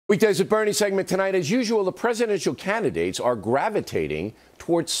Weekdays with Bernie segment tonight. As usual, the presidential candidates are gravitating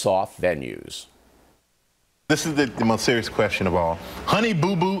towards soft venues. This is the most serious question of all. Honey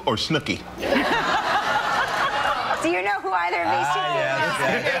Boo Boo or Snookie? Do you know who either of these two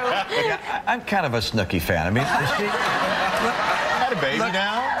is? Yeah. I'm kind of a Snookie fan. I mean, Had a baby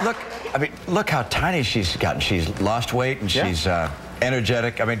now? Look how tiny she's gotten. She's lost weight and she's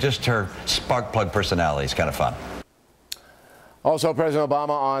energetic. I mean, just her spark plug personality is kind of fun. Also, President Obama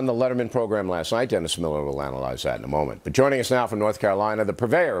on the Letterman program last night. Dennis Miller will analyze that in a moment. But joining us now from North Carolina, the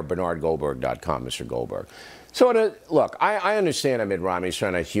purveyor of BernardGoldberg.com, Mr. Goldberg. So, look, I understand that Mitt Romney's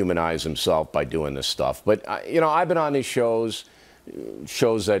trying to humanize himself by doing this stuff. But, you know, I've been on these shows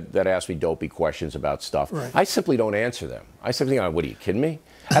that ask me dopey questions about stuff. Right. I simply don't answer them. I simply think, what are you kidding me?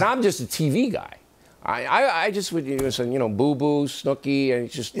 And I'm just a TV guy. I just would say, you know, Boo Boo, Snookie, and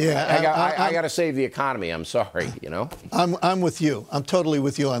it's just, I got to save the economy. I'm sorry, you know. I'm with you. I'm totally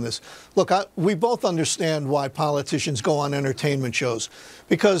with you on this. Look, we both understand why politicians go on entertainment shows,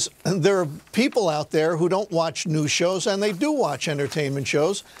 because there are people out there who don't watch news shows, and they do watch entertainment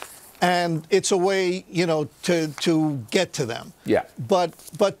shows, and it's a way, you know, to get to them. Yeah.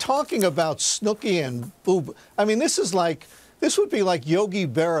 But talking about Snookie and Boo Boo, I mean, this would be like Yogi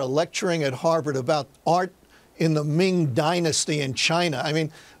Berra lecturing at Harvard about art in the Ming Dynasty in China. I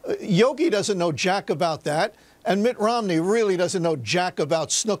mean, Yogi doesn't know jack about that, and Mitt Romney really doesn't know jack about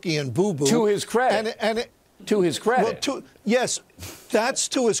Snookie and Boo Boo. To his credit. To his credit. Well, yes, that's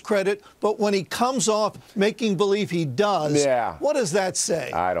to his credit, but when he comes off making believe he does, what does that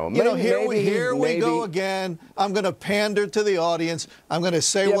say? I don't know. You know, here we go again. I'm going to pander to the audience. I'm going to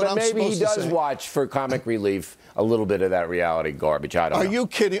say what I'm supposed to say. Maybe he does watch for comic relief a little bit of that reality garbage. I don't know. Are you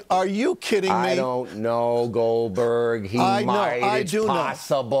kidding? Are you kidding me? I don't know, Goldberg. It's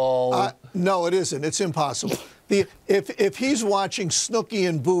possible. No, it isn't. It's impossible. If he's watching Snookie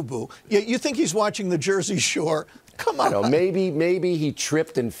and Boo Boo, you think he's watching the Jersey Shore? Come on. I know. Maybe he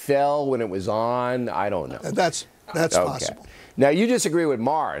tripped and fell when it was on. I don't know. That's possible. Now, you disagree with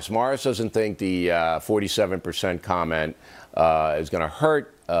Morris. Morris doesn't think the 47% comment is going to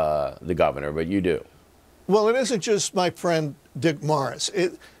hurt the governor, but you do. Well, it isn't just my friend Dick Morris.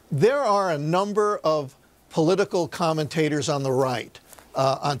 There are a number of political commentators on the right,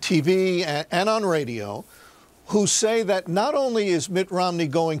 on TV and on radio, who say that not only is Mitt Romney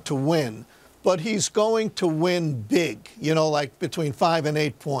going to win, but he's going to win big, you know, like between 5 and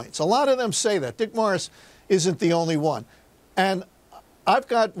 8 points. A lot of them say that. Dick Morris isn't the only one. And I've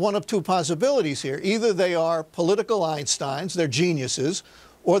got one of two possibilities here. Either they are political Einsteins, they're geniuses,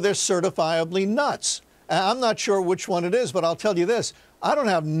 or they're certifiably nuts. I'm not sure which one it is, but I'll tell you this. I don't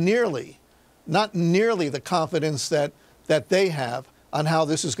have not nearly the confidence that they have on how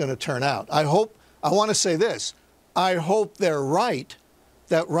this is going to turn out. I want to say this. I hope they're right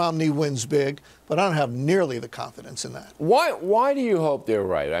that Romney wins big, but I don't have nearly the confidence in that. Why do you hope they're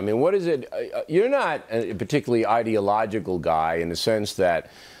right? I mean, what is it? You're not a particularly ideological guy in the sense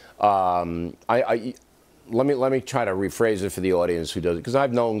that let me try to rephrase it for the audience who does it, because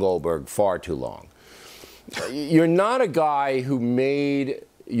I've known Goldberg far too long. You're not a guy who made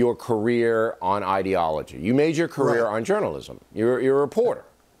your career on ideology. You made your career on journalism. You're a reporter,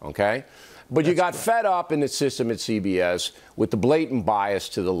 okay? But you got fed up in the system at CBS with the blatant bias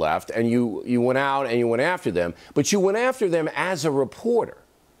to the left, and you went out and you went after them. But you went after them as a reporter.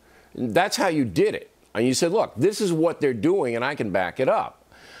 That's how you did it. And you said, look, this is what they're doing, and I can back it up.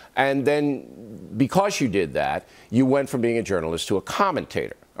 And then because you did that, you went from being a journalist to a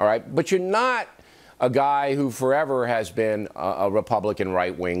commentator, all right? But you're not a guy who forever has been a Republican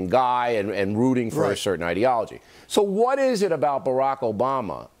right-wing guy and rooting for a certain ideology. So what is it about Barack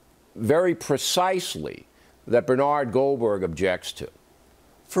Obama, very precisely, that Bernard Goldberg objects to?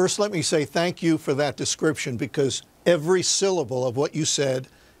 First, let me say thank you for that description, because every syllable of what you said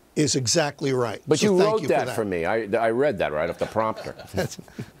is exactly right. But so you wrote that for me. I read that right off the prompter.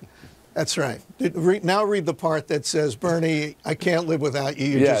 That's right. Now read the part that says, Bernie, I can't live without you.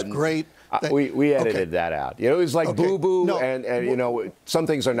 You're just great. We edited that out. You know, it was like boo-boo, and you know, some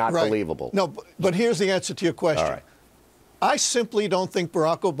things are not believable. No, but here's the answer to your question. All right. I simply don't think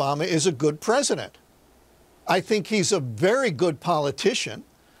Barack Obama is a good president. I think he's a very good politician.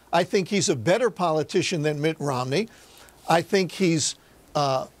 I think he's a better politician than Mitt Romney. I think he's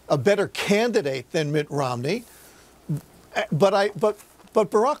a better candidate than Mitt Romney. But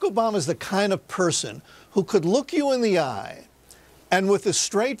Barack Obama is the kind of person who could look you in the eye and with a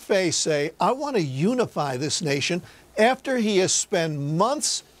straight face say, I want to unify this nation, after he has spent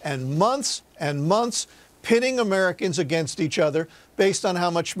months and months and months pitting Americans against each other based on how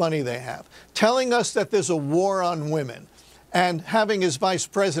much money they have, telling us that there's a war on women, and having his vice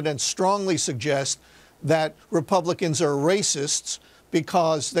president strongly suggest that Republicans are racists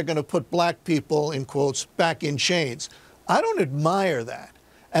because they're going to put black people, in quotes, back in chains. I don't admire that.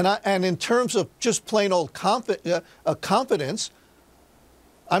 And in terms of just plain old confidence,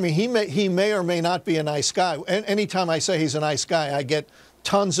 I mean, he may or may not be a nice guy. Anytime I say he's a nice guy, I get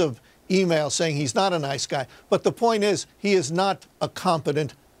tons of emails saying he's not a nice guy. But the point is, he is not a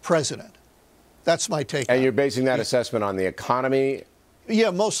competent president. That's my take. And you're basing that assessment on the economy?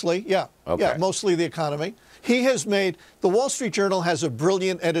 Yeah, mostly, yeah. Okay. Yeah, mostly the economy. He has made, the Wall Street Journal has a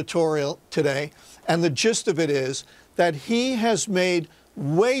brilliant editorial today, and the gist of it is that he has made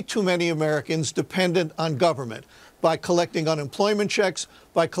way too many Americans dependent on government by collecting unemployment checks,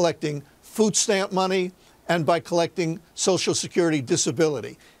 by collecting food stamp money, and by collecting Social Security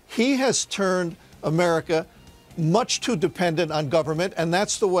disability. He has turned America much too dependent on government, and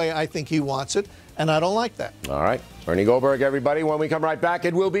that's the way I think he wants it, and I don't like that. All right. Bernie Goldberg, everybody. When we come right back,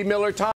 it will be Miller time.